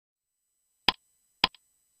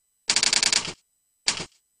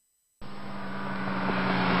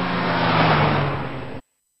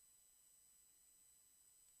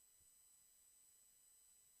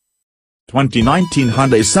2019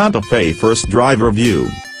 Hyundai Santa Fe First Driver View,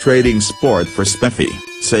 Trading Sport for Spiffy,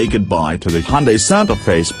 say goodbye to the Hyundai Santa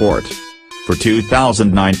Fe Sport. For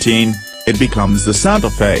 2019, it becomes the Santa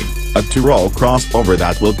Fe, a two-row crossover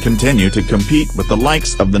that will continue to compete with the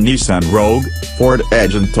likes of the Nissan Rogue, Ford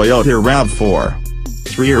Edge and Toyota RAV4.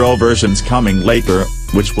 Three-row versions coming later,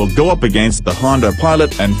 which will go up against the Honda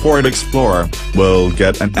Pilot and Ford Explorer, will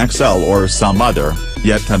get an XL or some other,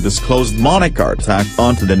 yet undisclosed moniker tacked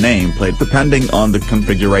onto the nameplate depending on the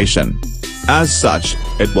configuration. As such,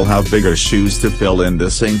 it will have bigger shoes to fill in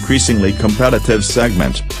this increasingly competitive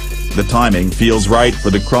segment. The timing feels right for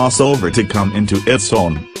the crossover to come into its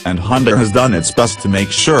own, and Hyundai has done its best to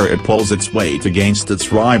make sure it pulls its weight against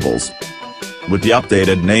its rivals. With the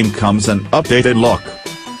updated name comes an updated look.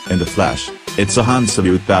 In the flesh, it's a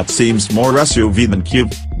handsome that seems more SUV than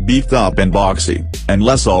cute, beefed up and boxy, and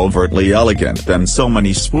less overtly elegant than so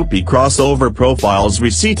many swoopy crossover profiles we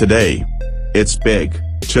see today. Its big,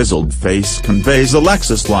 chiseled face conveys a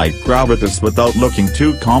Lexus-like gravitas without looking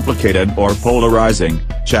too complicated or polarizing.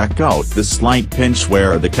 Check out this slight pinch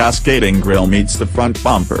where the cascading grille meets the front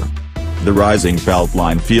bumper. The rising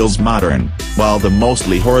beltline feels modern, while the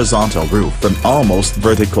mostly horizontal roof and almost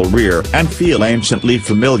vertical rear end feel anciently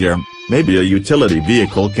familiar. Maybe a utility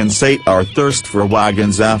vehicle can sate our thirst for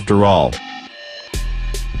wagons after all.